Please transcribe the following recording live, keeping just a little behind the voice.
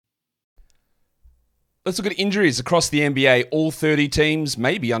Let's look at injuries across the NBA. All 30 teams,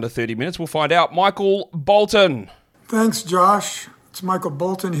 maybe under 30 minutes. We'll find out. Michael Bolton. Thanks, Josh. It's Michael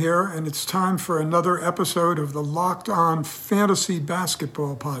Bolton here, and it's time for another episode of the Locked On Fantasy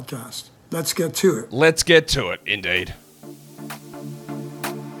Basketball Podcast. Let's get to it. Let's get to it, indeed.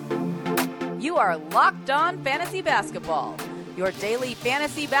 You are Locked On Fantasy Basketball, your daily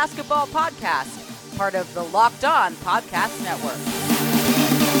fantasy basketball podcast, part of the Locked On Podcast Network.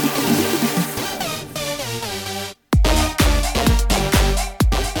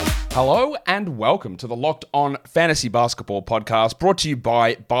 Hello and welcome to the Locked On Fantasy Basketball Podcast, brought to you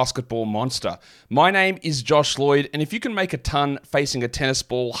by Basketball Monster. My name is Josh Lloyd, and if you can make a ton facing a tennis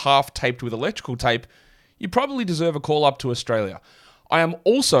ball half taped with electrical tape, you probably deserve a call up to Australia. I am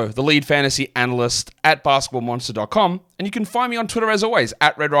also the lead fantasy analyst at basketballmonster.com, and you can find me on Twitter as always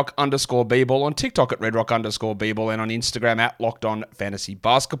at redrock_bball, on TikTok at redrock_bball, and on Instagram at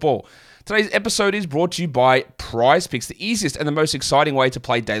LockedOnFantasyBasketball. Today's episode is brought to you by PrizePicks, the easiest and the most exciting way to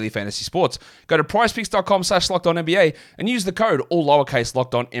play daily fantasy sports. Go to prizepicks.com/LockedOnNBA and use the code all lowercase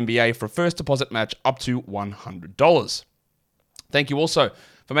LockedOnNBA for a first deposit match up to $100. Thank you also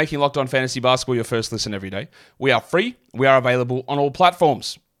for making Locked On Fantasy Basketball your first listen every day. We are free. We are available on all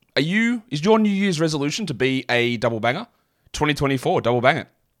platforms. Is your New Year's resolution to be a double banger? 2024, double bang it.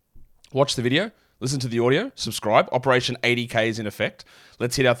 Watch the video, listen to the audio, subscribe. Operation 80K is in effect.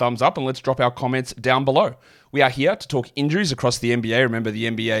 Let's hit our thumbs up and let's drop our comments down below. We are here to talk injuries across the NBA. Remember, the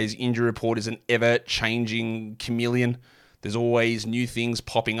NBA's injury report is an ever-changing chameleon. There's always new things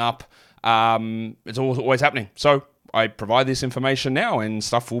popping up. It's always happening. So I provide this information now, and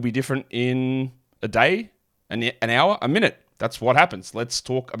stuff will be different in a day, an hour, a minute. That's what happens. Let's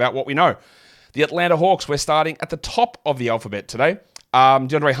talk about what we know. The Atlanta Hawks, we're starting at the top of the alphabet today.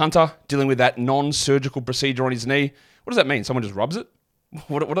 DeAndre Hunter dealing with that non-surgical procedure on his knee. What does that mean? Someone just rubs it?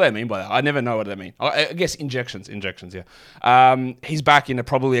 What do they mean by that? I never know what they mean. I guess injections, yeah. He's back in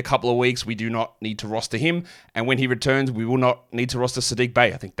probably a couple of weeks. We do not need to roster him. And when he returns, we will not need to roster Sadiq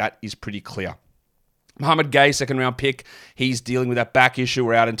Bey. I think that is pretty clear. Mohamed Gay, second-round pick. He's dealing with that back issue.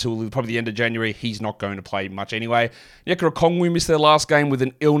 We're out until probably the end of January. He's not going to play much anyway. Onyeka Okongwu missed their last game with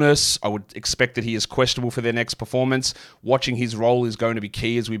an illness. I would expect that he is questionable for their next performance. Watching his role is going to be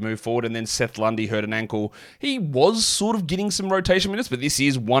key as we move forward. And then Seth Lundy hurt an ankle. He was sort of getting some rotation minutes, but this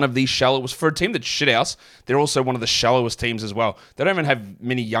is one of the shallowest. For a team that's shithouse, they're also one of the shallowest teams as well. They don't even have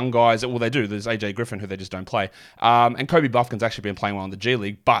many young guys. Well, they do. There's AJ Griffin, who they just don't play. And Kobe Buffkin's actually been playing well in the G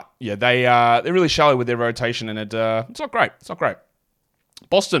League. But yeah, they're really shallow with their rotation, and it's not great. It's not great.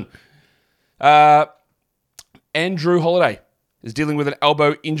 Boston. Andrew Holiday is dealing with an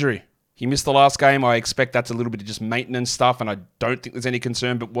elbow injury. He missed the last game. I expect that's a little bit of just maintenance stuff, and I don't think there's any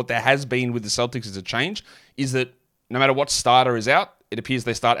concern. But what there has been with the Celtics is a change, is that no matter what starter is out, it appears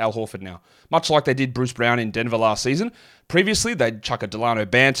they start Al Horford now. Much like they did Bruce Brown in Denver last season. Previously, they'd chuck a Delano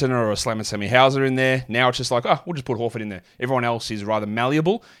Banton or a Slammer Sammy Hauser in there. Now it's just like, we'll just put Horford in there. Everyone else is rather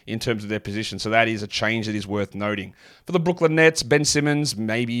malleable in terms of their position. So that is a change that is worth noting. For the Brooklyn Nets, Ben Simmons,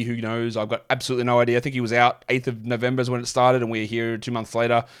 maybe, who knows? I've got absolutely no idea. I think he was out 8th of November is when it started, and we're here 2 months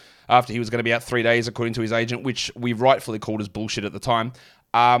later after he was going to be out 3 days, according to his agent, which we rightfully called as bullshit at the time.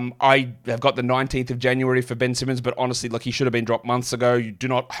 I have got the 19th of January for Ben Simmons, but honestly, he should have been dropped months ago. You do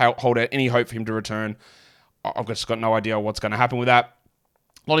not hold out any hope for him to return. I've just got no idea what's going to happen with that.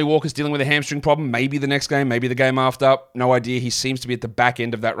 Lonnie Walker's dealing with a hamstring problem. Maybe the next game, maybe the game after. No idea. He seems to be at the back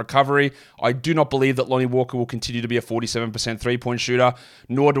end of that recovery. I do not believe that Lonnie Walker will continue to be a 47% three-point shooter,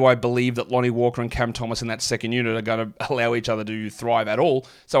 nor do I believe that Lonnie Walker and Cam Thomas in that second unit are going to allow each other to thrive at all.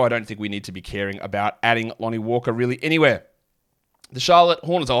 So I don't think we need to be caring about adding Lonnie Walker really anywhere. The Charlotte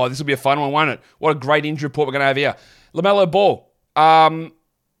Hornets. This will be a fun one, won't it? What a great injury report we're going to have here. LaMelo Ball.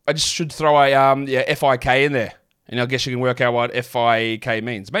 I just should throw a FIK in there. And I guess you can work out what FIK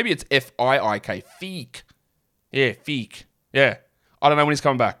means. Maybe it's FIIK. Feek. Yeah, Feek. Yeah. I don't know when he's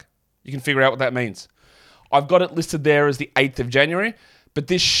coming back. You can figure out what that means. I've got it listed there as the 8th of January. But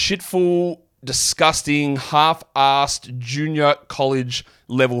this shitful, disgusting, half-assed junior college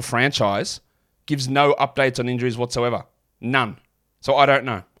level franchise gives no updates on injuries whatsoever. None. So I don't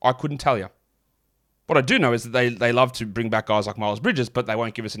know. I couldn't tell you. What I do know is that they love to bring back guys like Miles Bridges, but they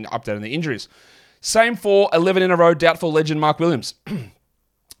won't give us an update on the injuries. Same for 11 in a row doubtful legend Mark Williams.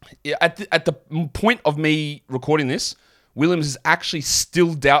 At the point of me recording this, Williams is actually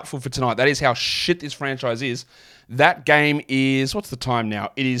still doubtful for tonight. That is how shit this franchise is. That game is, what's the time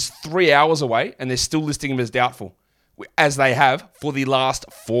now? It is 3 hours away, and they're still listing him as doubtful, as they have for the last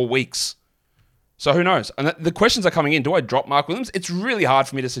 4 weeks. So who knows? And the questions are coming in. Do I drop Mark Williams? It's really hard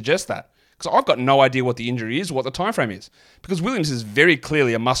for me to suggest that because I've got no idea what the injury is, what the time frame is. Because Williams is very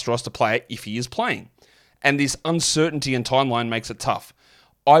clearly a must-roster player if he is playing. and this uncertainty and timeline makes it tough.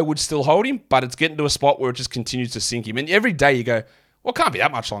 I would still hold him, but it's getting to a spot where it just continues to sink him. And every day you go, well, it can't be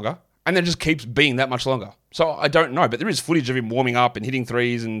that much longer. And then it just keeps being that much longer. So I don't know, but there is footage of him warming up and hitting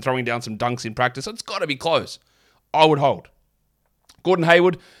threes and throwing down some dunks in practice. So it's got to be close. I would hold. Gordon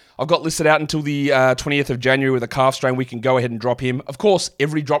Hayward, I've got listed out until the 20th of January with a calf strain. We can go ahead and drop him. Of course,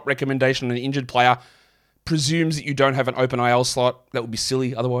 every drop recommendation on an injured player presumes that you don't have an open IL slot. That would be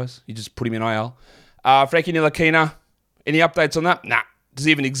silly otherwise. You just put him in IL. Frankie Ntilikina, any updates on that? Nah. Does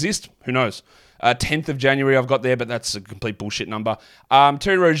he even exist? Who knows? 10th of January I've got there, but that's a complete bullshit number.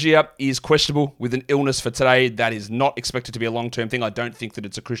 Terry Rozier is questionable with an illness for today. That is not expected to be a long-term thing. I don't think that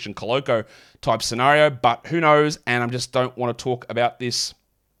it's a Christian Koloko type scenario, but who knows? And I just don't want to talk about this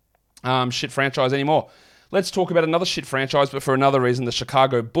shit franchise anymore. Let's talk about another shit franchise, but for another reason, the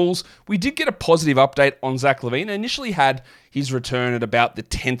Chicago Bulls. We did get a positive update on Zach LaVine. I initially had his return at about the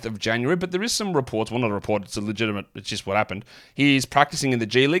 10th of January, but there is some reports. Well, not a report, it's just what happened. He's practicing in the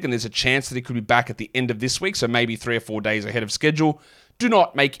G League, and there's a chance that he could be back at the end of this week, so maybe 3 or 4 days ahead of schedule. Do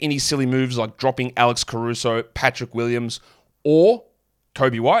not make any silly moves like dropping Alex Caruso, Patrick Williams, or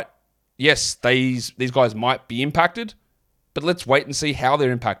Kobe White. Yes, these guys might be impacted, but let's wait and see how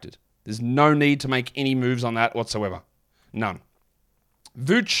they're impacted. There's no need to make any moves on that whatsoever. None.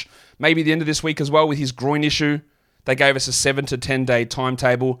 Vooch, maybe the end of this week as well with his groin issue. They gave us a 7 to 10 day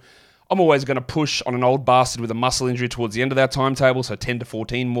timetable. I'm always going to push on an old bastard with a muscle injury towards the end of that timetable, so 10 to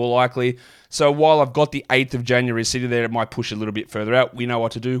 14 more likely. So while I've got the 8th of January sitting there, it might push a little bit further out. We know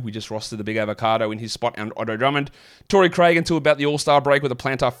what to do. We just rostered the big avocado in his spot and Otto Drummond. Torrey Craig until about the All-Star break with a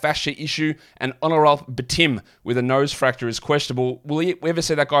plantar fascia issue, and Honoralf Batim with a nose fracture is questionable. Will we ever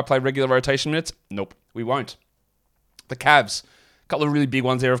see that guy play regular rotation minutes? Nope, we won't. The Cavs. Couple of really big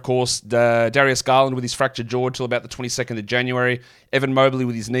ones there, of course. Darius Garland with his fractured jaw until about the 22nd of January. Evan Mobley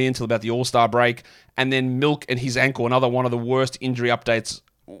with his knee until about the All-Star break. And then Milk and his ankle, another one of the worst injury updates.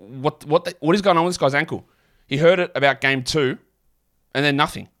 What is going on with this guy's ankle? He heard it about game 2, and then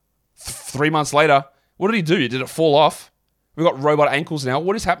nothing. 3 months later, what did he do? Did it fall off? We've got robot ankles now.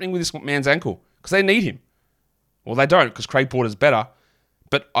 What is happening with this man's ankle? Because they need him. Well, they don't, because Craig Porter's better.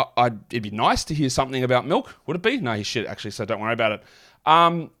 But it'd be nice to hear something about Milk. Would it be? No, he's shit, actually, so don't worry about it.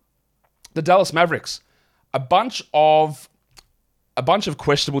 The Dallas Mavericks. A bunch of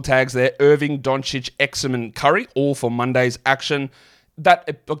questionable tags there. Irving, Doncic, Exum, and Curry, all for Monday's action.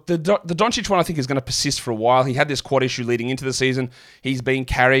 The Doncic one, I think, is going to persist for a while. He had this quad issue leading into the season. He's been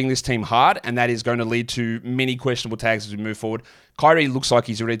carrying this team hard, and that is going to lead to many questionable tags as we move forward. Kyrie looks like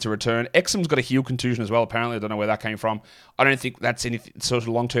he's ready to return. Exum's got a heel contusion as well, apparently. I don't know where that came from. I don't think that's any sort of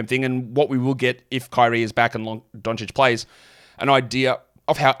long-term thing. And what we will get if Kyrie is back and Doncic plays, an idea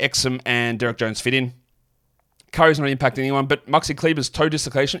of how Exum and Derek Jones fit in. Curry's not impacting anyone, but Muxie Kleber's toe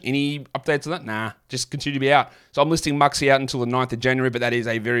dislocation, any updates on that? Nah, just continue to be out. So I'm listing Muxie out until the 9th of January, but that is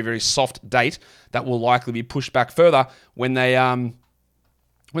a very, very soft date that will likely be pushed back further when they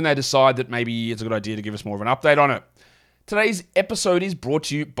decide that maybe it's a good idea to give us more of an update on it. Today's episode is brought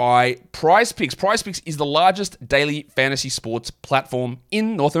to you by Prize Picks. Prize Picks is the largest daily fantasy sports platform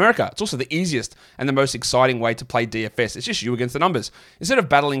in North America. It's also the easiest and the most exciting way to play DFS. It's just you against the numbers. Instead of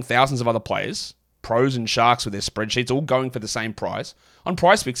battling thousands of other players, pros and sharks with their spreadsheets all going for the same prize, on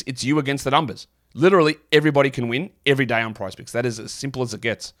Prize Picks, it's you against the numbers. Literally, everybody can win every day on Prize Picks. That is as simple as it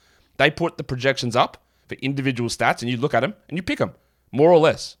gets. They put the projections up for individual stats, and you look at them, and you pick them, more or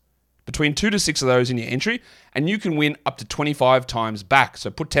less. Between 2 to 6 of those in your entry, and you can win up to 25 times back.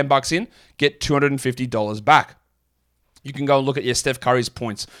 So put $10 in, get $250 back. You can go and look at your Steph Curry's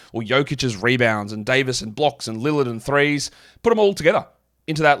points, or Jokic's rebounds, and Davis and blocks, and Lillard and threes. Put them all together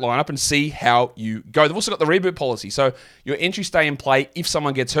into that lineup and see how you go. They've also got the reboot policy. So your entries stay in play if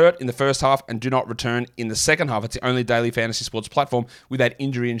someone gets hurt in the first half and do not return in the second half. It's the only daily fantasy sports platform with that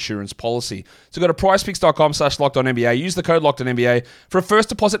injury insurance policy. So go to prizepicks.com/LockedOnNBA. Use the code LockedOnNBA for a first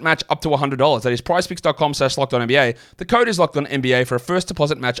deposit match up to $100. That is prizepicks.com/LockedOnNBA. The code is LockedOnNBA for a first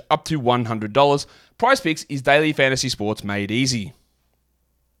deposit match up to $100. PrizePicks is daily fantasy sports made easy.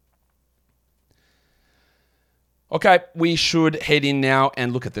 Okay, we should head in now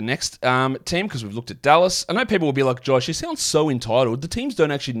and look at the next team because we've looked at Dallas. I know people will be like, Josh, you sound so entitled. The teams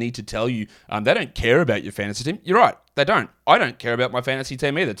don't actually need to tell you. They don't care about your fantasy team. You're right, they don't. I don't care about my fantasy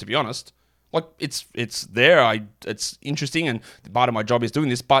team either, to be honest. Like, it's there. It's interesting, and part of my job is doing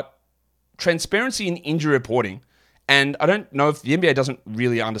this, but transparency in injury reporting, and I don't know if the NBA doesn't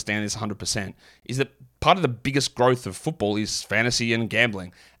really understand this 100%, is that part of the biggest growth of football is fantasy and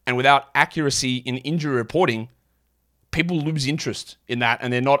gambling. And without accuracy in injury reporting, people lose interest in that,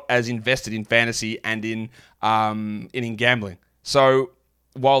 and they're not as invested in fantasy and in gambling. So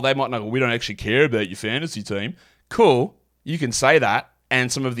while they might know, we don't actually care about your fantasy team, cool, you can say that,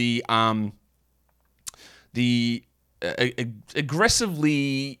 and some of the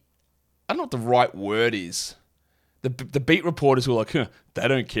aggressively, I don't know what the right word is, the beat reporters who are like, they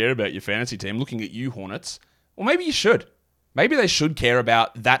don't care about your fantasy team, looking at you, Hornets. Well, maybe you should. Maybe they should care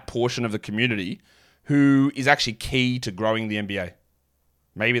about that portion of the community who is actually key to growing the NBA.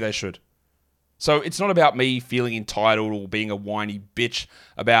 Maybe they should. So it's not about me feeling entitled or being a whiny bitch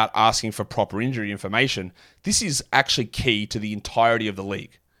about asking for proper injury information. This is actually key to the entirety of the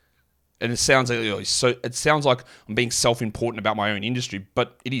league. And it sounds like I'm being self-important about my own industry,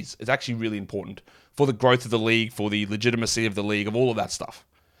 but it is. It's actually really important for the growth of the league, for the legitimacy of the league, of all of that stuff.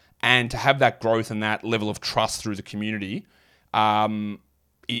 And to have that growth and that level of trust through the community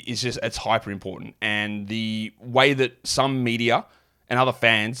it's hyper important. And the way that some media and other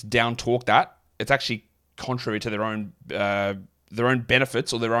fans down talk that, it's actually contrary to their own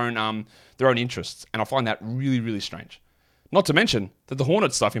benefits or their own interests. And I find that really, really strange. Not to mention that the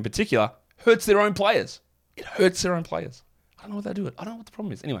Hornets stuff in particular hurts their own players. It hurts their own players. I don't know what they do it. I don't know what the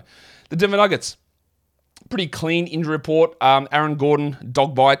problem is. Anyway, the Denver Nuggets. Pretty clean injury report. Aaron Gordon,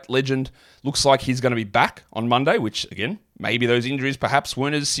 dog bite legend, looks like he's going to be back on Monday, which, again, maybe those injuries perhaps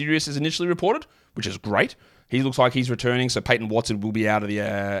weren't as serious as initially reported, which is great. He looks like he's returning, so Peyton Watson will be out of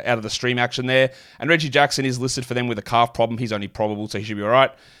the stream action there. And Reggie Jackson is listed for them with a calf problem. He's only probable, so he should be all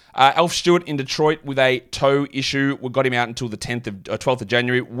right. Alf Stewart in Detroit with a toe issue. We got him out until the 12th of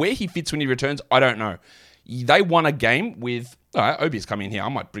January. Where he fits when he returns, I don't know. They won a game with... All right, Obi's coming in here. I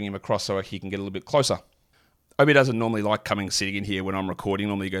might bring him across so he can get a little bit closer. Obi doesn't normally like sitting in here when I'm recording.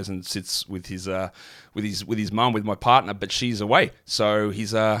 Normally he goes and sits with his mum, with my partner, but she's away. So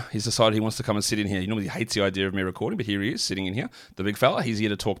he's decided he wants to come and sit in here. He normally hates the idea of me recording, but here he is sitting in here. The big fella. He's here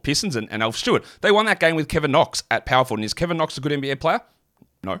to talk Pistons and Alf Stewart. They won that game with Kevin Knox at power forward. And is Kevin Knox a good NBA player?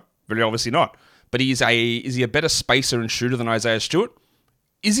 No, very obviously not. But is he a better spacer and shooter than Isaiah Stewart?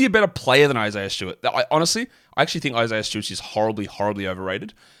 Is he a better player than Isaiah Stewart? I actually think Isaiah Stewart is horribly, horribly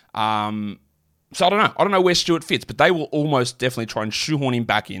overrated. So I don't know. I don't know where Stewart fits, but they will almost definitely try and shoehorn him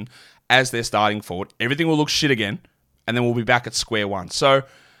back in as their starting forward. Everything will look shit again, and then we'll be back at square one. So,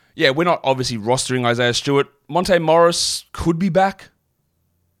 yeah, we're not obviously rostering Isaiah Stewart. Monte Morris could be back.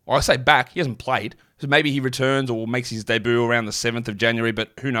 Or I say back, he hasn't played. So maybe he returns or makes his debut around the 7th of January,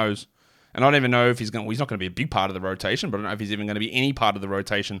 but who knows? And I don't even know if he's not going to be a big part of the rotation, but I don't know if he's even going to be any part of the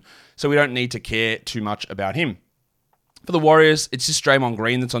rotation. So we don't need to care too much about him. For the Warriors, it's just Draymond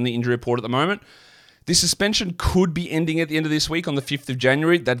Green that's on the injury report at the moment. This suspension could be ending at the end of this week on the 5th of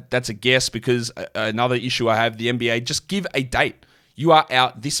January. That's a guess because another issue I have, the NBA, just give a date. You are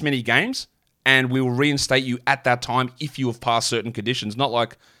out this many games and we will reinstate you at that time if you have passed certain conditions. Not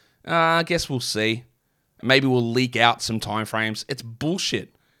like, I guess we'll see. Maybe we'll leak out some timeframes. It's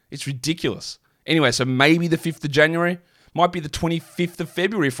bullshit. It's ridiculous. Anyway, so maybe the 5th of January. Might be the 25th of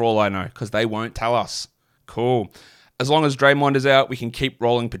February for all I know because they won't tell us. Cool. As long as Draymond is out, we can keep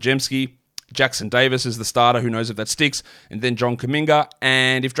rolling Pajemski. Jackson Davis is the starter. Who knows if that sticks? And then John Kuminga.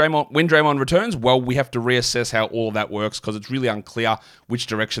 And when Draymond returns, well, we have to reassess how all of that works because it's really unclear which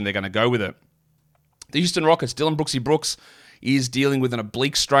direction they're going to go with it. The Houston Rockets, Dylan Brooksy Brooks, is dealing with an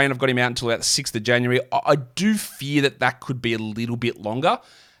oblique strain. I've got him out until about the 6th of January. I do fear that could be a little bit longer.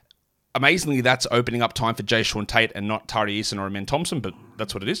 Amazingly, that's opening up time for Jay Sean Tate and not Tari Eason or Amen Thompson, but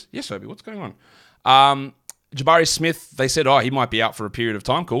that's what it is. Yes, Obi, what's going on? Jabari Smith, they said, he might be out for a period of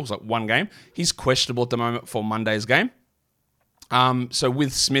time. Cool, it's like one game. He's questionable at the moment for Monday's game. So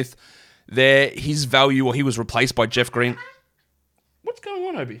with Smith there, his value, or he was replaced by Jeff Green. What's going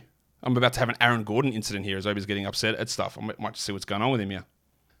on, Obi? I'm about to have an Aaron Gordon incident here as Obi's getting upset at stuff. I might just see what's going on with him here.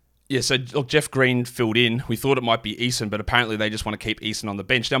 Yeah, so Jeff Green filled in. We thought it might be Eason, but apparently they just want to keep Eason on the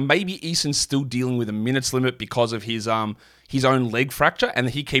bench. Now, maybe Eason's still dealing with a minutes limit because of his own leg fracture,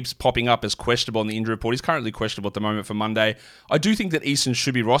 and he keeps popping up as questionable on the injury report. He's currently questionable at the moment for Monday. I do think that Eason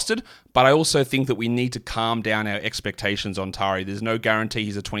should be rostered, but I also think that we need to calm down our expectations on Tari. There's no guarantee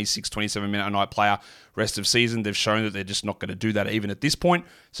he's a 26, 27-minute a night player rest of season. They've shown that they're just not going to do that even at this point,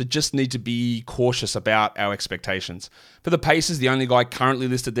 so just need to be cautious about our expectations. For the Pacers, the only guy currently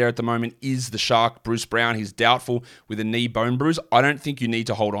listed there at the moment is the Shark, Bruce Brown. He's doubtful with a knee bone bruise. I don't think you need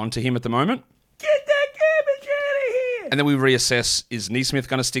to hold on to him at the moment. Get that garbage out of here! And then we reassess, is Neesmith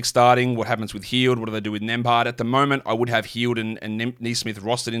going to stick starting? What happens with Hield? What do they do with Nembhard? At the moment, I would have Hield and Neesmith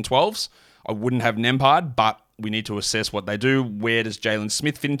rostered in 12s. I wouldn't have Nembhard, but we need to assess what they do. Where does Jalen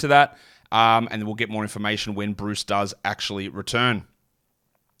Smith fit into that? And then we'll get more information when Bruce does actually return.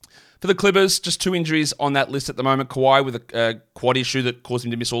 For the Clippers, just 2 injuries on that list at the moment. Kawhi with a quad issue that caused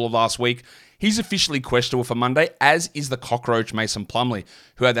him to miss all of last week. He's officially questionable for Monday, as is the cockroach Mason Plumlee,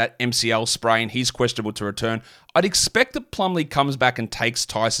 who had that MCL sprain. He's questionable to return. I'd expect that Plumlee comes back and takes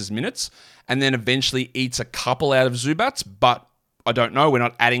Tice's minutes and then eventually eats a couple out of Zubats, but I don't know. We're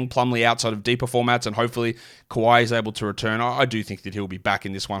not adding Plumlee outside of deeper formats, and hopefully Kawhi is able to return. I do think that he'll be back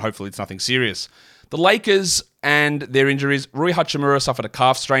in this one. Hopefully it's nothing serious. The Lakers and their injuries. Rui Hachimura suffered a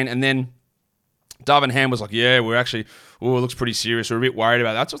calf strain, and then Darvin Ham was like, yeah, it looks pretty serious. We're a bit worried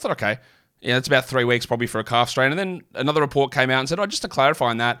about that. So I thought, okay, yeah, it's about 3 weeks probably for a calf strain. And then another report came out and said, just to clarify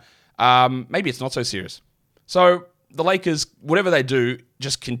on that, maybe it's not so serious. So the Lakers, whatever they do,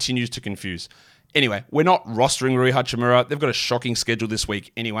 just continues to confuse. Anyway, we're not rostering Rui Hachimura. They've got a shocking schedule this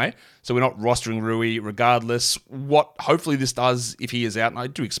week anyway, so we're not rostering Rui regardless. What hopefully this does, if he is out, and I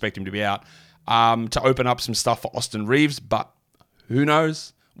do expect him to be out, to open up some stuff for Austin Reeves, but who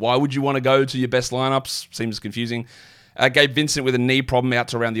knows? Why would you want to go to your best lineups? Seems confusing. Gabe Vincent with a knee problem out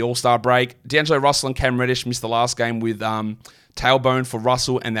to around the All-Star break. D'Angelo Russell and Cam Reddish missed the last game with tailbone for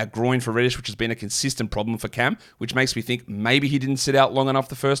Russell and that groin for Reddish, which has been a consistent problem for Cam, which makes me think maybe he didn't sit out long enough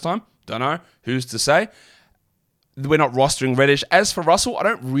the first time. Don't know. Who's to say? We're not rostering Reddish. As for Russell, I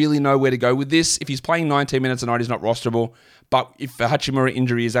don't really know where to go with this. If he's playing 19 minutes a night, he's not rosterable. But if the Hachimura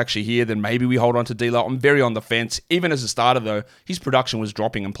injury is actually here, then maybe we hold on to D'Lo. I'm very on the fence. Even as a starter, though, his production was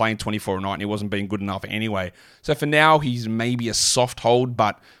dropping and playing 24 a night, and he wasn't being good enough anyway. So for now, he's maybe a soft hold,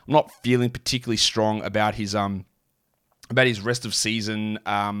 but I'm not feeling particularly strong about his rest of season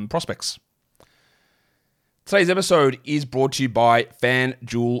prospects. Today's episode is brought to you by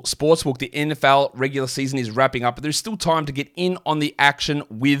FanDuel Sportsbook. The NFL regular season is wrapping up, but there's still time to get in on the action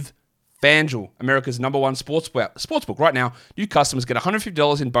with FanDuel, America's #1 sportsbook. Right now, new customers get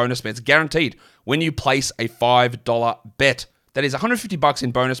 $150 in bonus bets guaranteed when you place a $5 bet. That is $150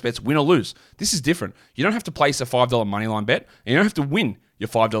 in bonus bets, win or lose. This is different. You don't have to place a $5 moneyline bet, and you don't have to win your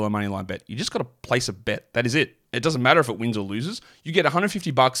 $5 moneyline bet. You just got to place a bet. That is it. It doesn't matter if it wins or loses. You get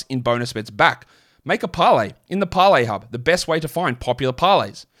 $150 in bonus bets back. Make a parlay in the Parlay Hub, the best way to find popular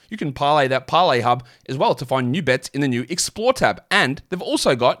parlays. You can parlay that Parlay Hub as well to find new bets in the new Explore tab. And they've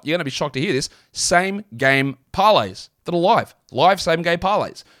also got, you're going to be shocked to hear this, same game parlays that are live same game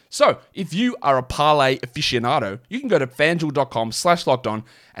parlays. So if you are a parlay aficionado, you can go to fanduel.com/lockedon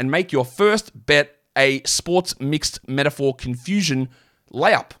and make your first bet a sports mixed metaphor confusion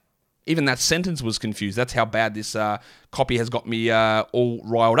layup. Even that sentence was confused. That's how bad this copy has got me all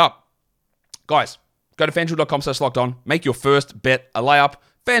riled up. Guys, go to fanduel.com/lockedon, make your first bet a layup.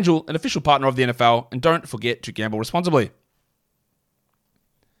 FanDuel, an official partner of the NFL, and don't forget to gamble responsibly.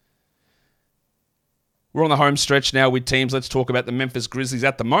 We're on the home stretch now with teams. Let's talk about the Memphis Grizzlies.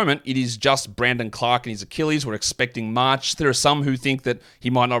 At the moment, it is just Brandon Clark and his Achilles. We're expecting March. There are some who think that he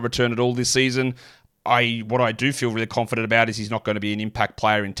might not return at all this season. What I do feel really confident about is he's not going to be an impact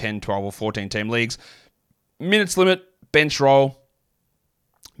player in 10, 12, or 14 team leagues. Minutes limit, bench role,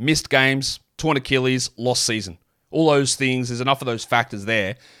 missed games, torn Achilles, lost season. All those things, there's enough of those factors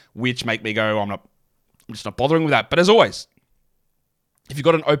there which make me go, I'm just not bothering with that. But as always, if you've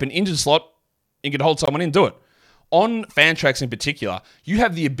got an open injured slot, you can hold someone in, do it. On Fantrax in particular, you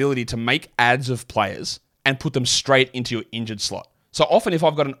have the ability to make ads of players and put them straight into your injured slot. So often if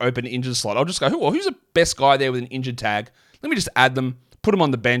I've got an open injured slot, I'll just go, who's the best guy there with an injured tag? Let me just add them, put them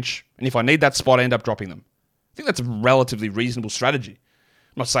on the bench, and if I need that spot, I end up dropping them. I think that's a relatively reasonable strategy.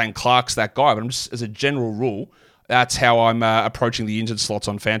 I'm not saying Clark's that guy, but I'm just, as a general rule, that's how I'm approaching the injured slots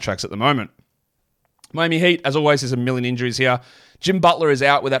on Fantrax at the moment. Miami Heat, as always, there's a million injuries here. Jim Butler is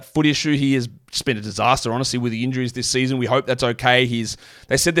out with that foot issue. He has just been a disaster, honestly, with the injuries this season. We hope that's okay.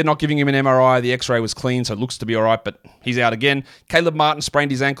 They said they're not giving him an MRI. The X-ray was clean, so it looks to be all right, but he's out again. Caleb Martin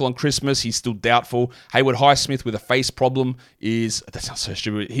sprained his ankle on Christmas. He's still doubtful. Hayward Highsmith with a face problem that sounds so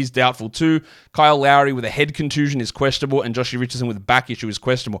stupid. He's doubtful too. Kyle Lowry with a head contusion is questionable, and Joshie Richardson with a back issue is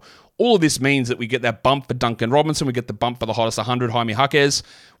questionable. All of this means that we get that bump for Duncan Robinson. We get the bump for the hottest 100, Jaime Jaquez.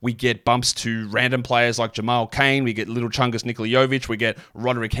 We get bumps to random players like Jamal Cain. We get Little Chungus Nikola Jovic. We get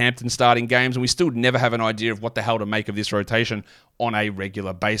Roderick Hampton starting games. And we still never have an idea of what the hell to make of this rotation on a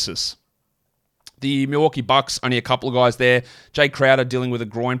regular basis. The Milwaukee Bucks, only a couple of guys there. Jay Crowder dealing with a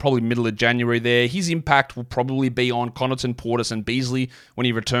groin, probably middle of January there. His impact will probably be on Connaughton, Portis, and Beasley when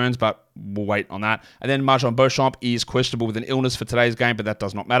he returns, but we'll wait on that. And then Marjon Beauchamp is questionable with an illness for today's game, but that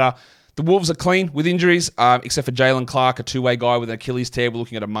does not matter. The Wolves are clean with injuries, except for Jalen Clark, a two-way guy with an Achilles tear. We're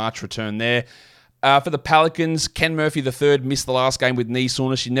looking at a March return there. For the Pelicans, Ken Murphy III missed the last game with knee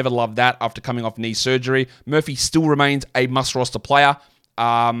soreness. You never loved that after coming off knee surgery. Murphy still remains a must-roster player,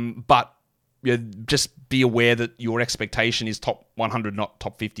 but just be aware that your expectation is top 100, not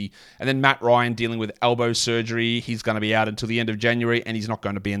top 50. And then Matt Ryan dealing with elbow surgery. He's going to be out until the end of January, and he's not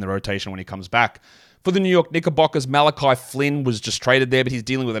going to be in the rotation when he comes back. For the New York Knickerbockers, Malachi Flynn was just traded there, but he's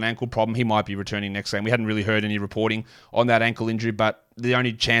dealing with an ankle problem. He might be returning next game. We hadn't really heard any reporting on that ankle injury, but the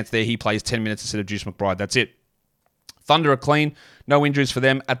only chance there, he plays 10 minutes instead of Juice McBride. That's it. Thunder are clean. No injuries for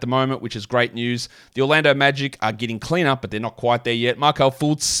them at the moment, which is great news. The Orlando Magic are getting clean up, but they're not quite there yet. Markelle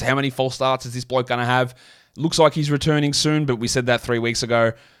Fultz, how many false starts is this bloke going to have? Looks like he's returning soon, but we said that 3 weeks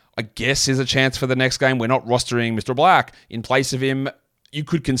ago. I guess there's a chance for the next game. We're not rostering Mr. Black. In place of him, you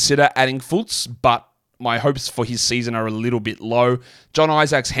could consider adding Fultz, but my hopes for his season are a little bit low. John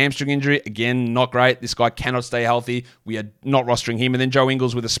Isaac's hamstring injury, again, not great. This guy cannot stay healthy. We are not rostering him. And then Joe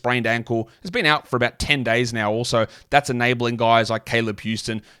Ingles with a sprained ankle has been out for about 10 days now also. That's enabling guys like Caleb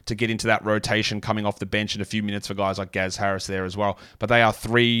Houston to get into that rotation coming off the bench in a few minutes for guys like Gaz Harris there as well. But they are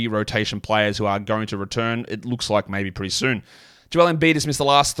 3 rotation players who are going to return, it looks like maybe pretty soon. Joel Embiid has missed the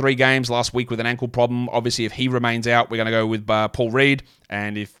last 3 games last week with an ankle problem. Obviously, if he remains out, we're going to go with Paul Reed.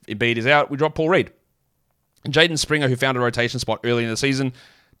 And if Embiid is out, we drop Paul Reed. And Jaden Springer, who found a rotation spot early in the season,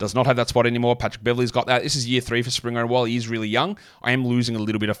 does not have that spot anymore. Patrick Beverley's got that. This is year 3 for Springer, and while he is really young, I am losing a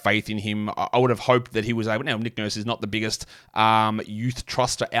little bit of faith in him. I would have hoped that he was able... Now, Nick Nurse is not the biggest youth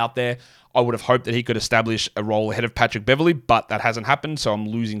truster out there. I would have hoped that he could establish a role ahead of Patrick Beverley, but that hasn't happened, so I'm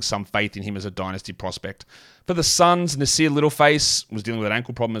losing some faith in him as a dynasty prospect. For the Suns, Nasir Littleface was dealing with an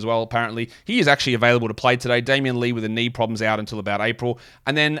ankle problem as well, apparently. He is actually available to play today. Damian Lee with the knee problems out until about April.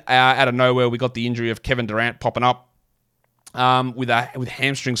 And then out of nowhere, we got the injury of Kevin Durant popping up with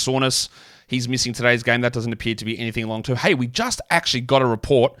hamstring soreness. He's missing today's game. That doesn't appear to be anything long-term. Hey, we just actually got a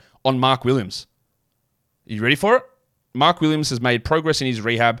report on Mark Williams. Are you ready for it? Mark Williams has made progress in his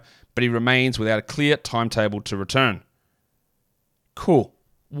rehab, but he remains without a clear timetable to return. Cool.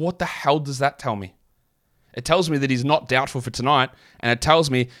 What the hell does that tell me? It tells me that he's not doubtful for tonight, and it tells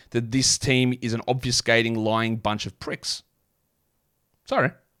me that this team is an obfuscating, lying bunch of pricks.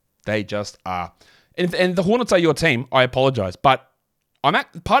 Sorry. They just are. And the Hornets are your team. I apologize. But I'm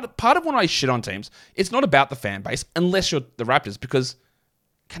at part of when I shit on teams, it's not about the fan base, unless you're the Raptors, because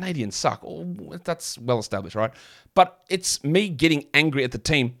Canadians suck. Oh, that's well established, right? But it's me getting angry at the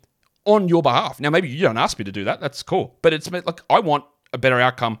team on your behalf. Now, maybe you don't ask me to do that. That's cool. But it's like I want a better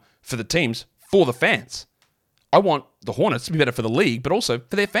outcome for the teams, for the fans. I want the Hornets to be better for the league, but also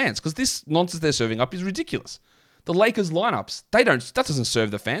for their fans, because this nonsense they're serving up is ridiculous. The Lakers lineups, that doesn't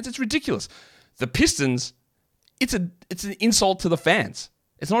serve the fans. It's ridiculous. The Pistons, it's an insult to the fans.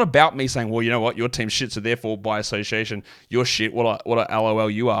 It's not about me saying, well, you know what, your team's shit, so therefore by association, you're shit. What a LOL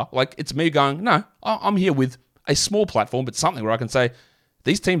you are. Like, it's me going, no, I'm here with a small platform, but something where I can say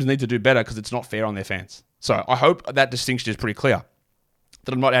these teams need to do better because it's not fair on their fans. So I hope that distinction is pretty clear.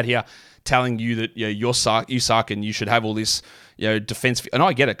 That I'm not out here telling you that you suck and you should have all this defense. And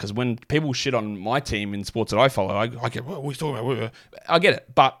I get it, because when people shit on my team in sports that I follow, I get, what are we talking about? I get it,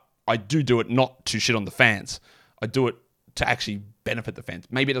 but I do it not to shit on the fans. I do it to actually benefit the fans.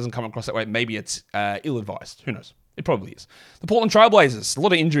 Maybe it doesn't come across that way. Maybe it's ill-advised. Who knows? It probably is. The Portland Trailblazers, a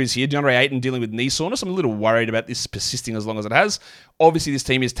lot of injuries here. DeAndre Ayton dealing with knee soreness. I'm a little worried about this persisting as long as it has. Obviously, this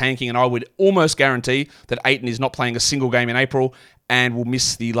team is tanking, and I would almost guarantee that Ayton is not playing a single game in April and will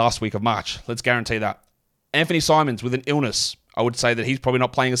miss the last week of March. Let's guarantee that. Anthony Simons with an illness. I would say that he's probably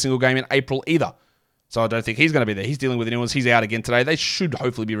not playing a single game in April either. So I don't think he's going to be there. He's dealing with an illness. He's out again today. They should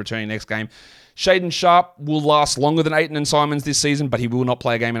hopefully be returning next game. Shaden Sharp will last longer than Ayton and Simons this season, but he will not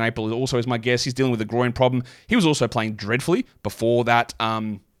play a game in April. Also, is my guess. He's dealing with a groin problem. He was also playing dreadfully before that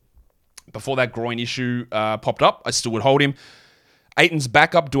groin issue popped up. I still would hold him. Ayton's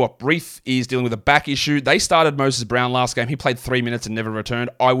backup, Duop Reith, is dealing with a back issue. They started Moses Brown last game. He played 3 minutes and never returned.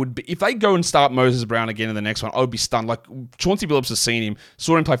 If they go and start Moses Brown again in the next one, I would be stunned. Like, Chauncey Billups has seen him,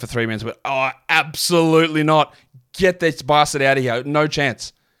 saw him play for 3 minutes, but absolutely not. Get this bastard out of here. No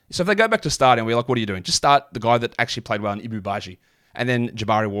chance. So if they go back to starting, we're like, what are you doing? Just start the guy that actually played well in Ibu Baji. And then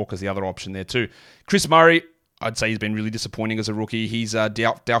Jabari Walker's the other option there too. Chris Murray, I'd say he's been really disappointing as a rookie. He's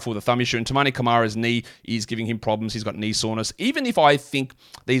doubtful with a thumb issue. And Tamani Kamara's knee is giving him problems. He's got knee soreness. Even if I think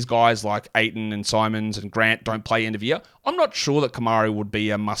these guys like Ayton and Simons and Grant don't play end of year, I'm not sure that Kamara would be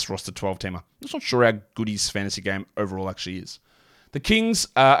a must-roster 12-teamer. I'm just not sure how good his fantasy game overall actually is. The Kings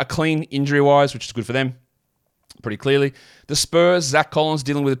are clean injury-wise, which is good for them. Pretty clearly. The Spurs, Zach Collins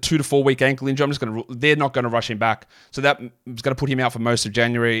dealing with a 2 to 4 week ankle injury. They're not going to rush him back. So that is going to put him out for most of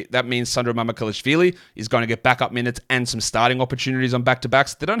January. That means Sandro Mamakhalishvili is going to get backup minutes and some starting opportunities on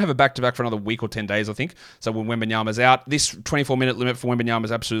back-to-backs. They don't have a back-to-back for another week or 10 days, I think. So when Wembanyama's out, this 24-minute limit for Wembanyama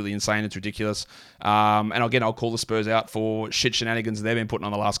is absolutely insane. It's ridiculous. And again, I'll call the Spurs out for shit shenanigans they've been putting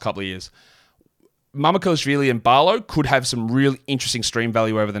on the last couple of years. Mamakalishvili and Barlow could have some really interesting stream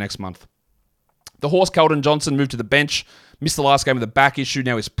value over the next month. The horse Keldon Johnson moved to the bench, missed the last game with a back issue,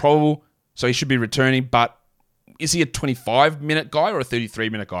 now he's probable, so he should be returning, but is he a 25-minute guy or a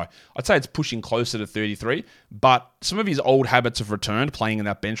 33-minute guy? I'd say it's pushing closer to 33, but some of his old habits have returned playing in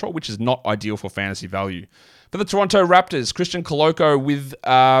that bench role, which is not ideal for fantasy value. For the Toronto Raptors, Christian Koloko with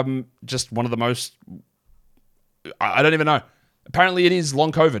just one of the most... I don't even know. Apparently it is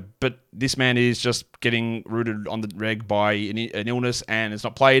long COVID, but this man is just getting rooted on the reg by an illness and it's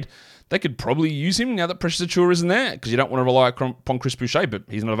not played. They could probably use him now that Precious Achiuwa isn't there because you don't want to rely upon Chris Boucher, but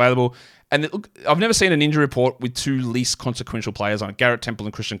he's not available. And look, I've never seen an injury report with two least consequential players on it, Garrett Temple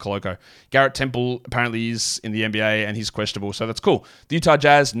and Christian Koloko. Garrett Temple apparently is in the NBA and he's questionable, so that's cool. The Utah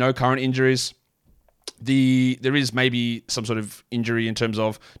Jazz, no current injuries. There is maybe some sort of injury in terms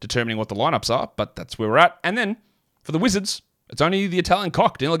of determining what the lineups are, but that's where we're at. And then for the Wizards, it's only the Italian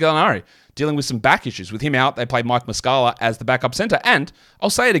cock, Danilo Gallinari, dealing with some back issues. With him out, they played Mike Muscala as the backup center. And I'll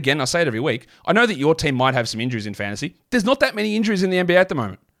say it again, I say it every week, I know that your team might have some injuries in fantasy. There's not that many injuries in the NBA at the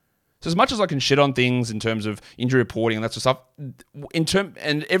moment. So as much as I can shit on things in terms of injury reporting and that sort of stuff,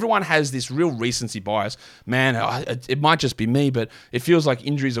 and everyone has this real recency bias. Man, it might just be me, but it feels like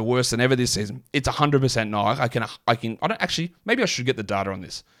injuries are worse than ever this season. It's 100% not. I don't actually, maybe I should get the data on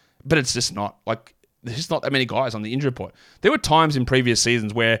this, but it's just not. Like, there's just not that many guys on the injury report. There were times in previous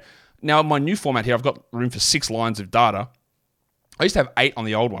seasons where, now in my new format here, I've got room for 6 lines of data. I used to have 8 on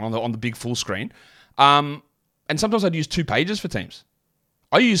the old one, on the big full screen. And sometimes I'd use 2 pages for teams.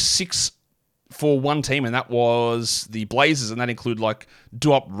 I used 6 for one team, and that was the Blazers, and that included like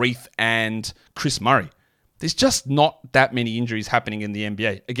Duop, Reith, and Chris Murray. There's just not that many injuries happening in the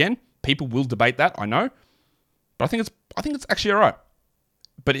NBA. Again, people will debate that, I know, but I think it's actually all right.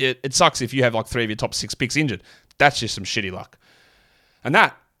 But it sucks if you have like 3 of your top 6 picks injured. That's just some shitty luck. And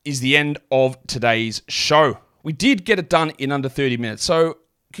that is the end of today's show. We did get it done in under 30 minutes. So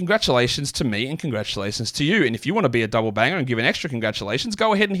congratulations to me and congratulations to you. And if you want to be a double banger and give an extra congratulations,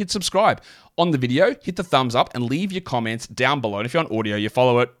 go ahead and hit subscribe on the video, hit the thumbs up and leave your comments down below. And if you're on audio, you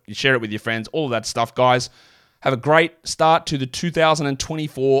follow it, you share it with your friends, all of that stuff, guys. Have a great start to the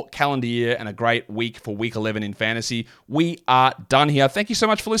 2024 calendar year and a great week for week 11 in fantasy. We are done here. Thank you so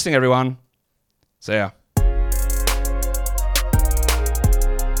much for listening, everyone. See ya.